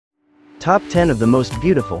Top 10 of the most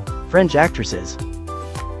beautiful French actresses.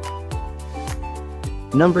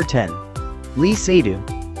 Number 10. Lee Seydoux.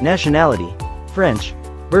 Nationality: French.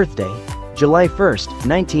 Birthday: July 1st,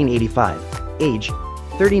 1985. Age: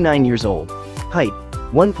 39 years old. Height: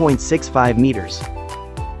 1.65 meters.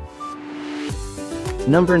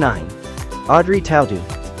 Number 9. Audrey Tautou.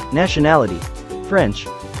 Nationality: French.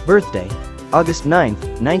 Birthday: August 9th,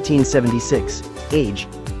 1976. Age: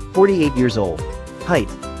 48 years old. Height: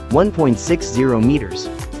 1.60 meters.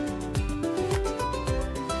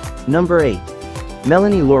 Number 8.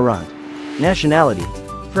 Melanie Laurent. Nationality: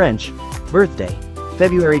 French. Birthday: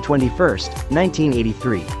 February 21st,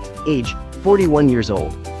 1983. Age: 41 years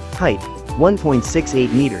old. Height: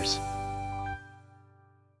 1.68 meters.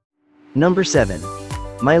 Number 7.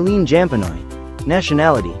 Mylène Jampanoy.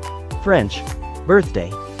 Nationality: French. Birthday: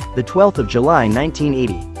 the 12th of July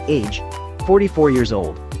 1980. Age: 44 years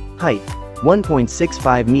old. Height: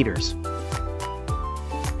 1.65 meters.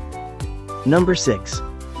 Number 6.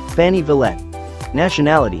 Fanny Villette.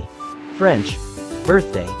 Nationality: French.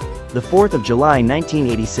 Birthday: the 4th of July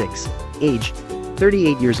 1986. Age: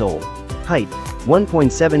 38 years old. Height: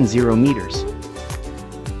 1.70 meters.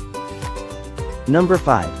 Number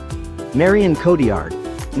 5. Marion Cotillard.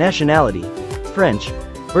 Nationality: French.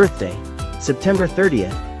 Birthday: September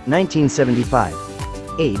 30th, 1975.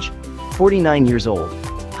 Age: 49 years old.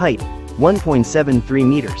 Height: 1.73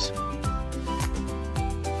 meters.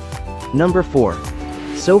 Number 4.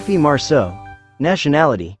 Sophie Marceau.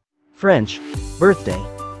 Nationality: French. Birthday: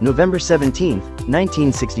 November 17th,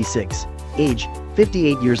 1966. Age: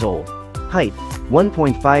 58 years old. Height: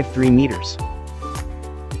 1.53 meters.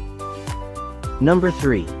 Number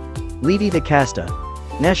 3. Lydie De Casta.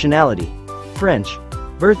 Nationality: French.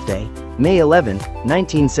 Birthday: May 11th,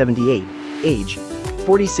 1978. Age: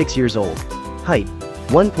 46 years old. Height: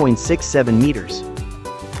 1.67 meters.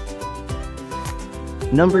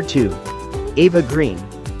 Number 2. Eva Green.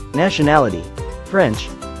 Nationality: French.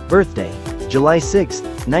 Birthday: July 6th,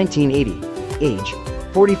 1980. Age: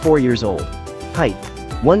 44 years old. Height: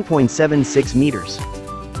 1.76 meters.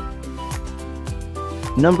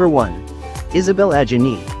 Number 1. Isabelle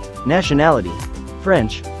Adjani. Nationality: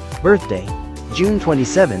 French. Birthday: June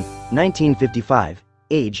 27th, 1955.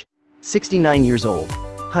 Age: 69 years old.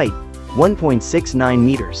 Height: 1.69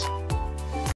 meters.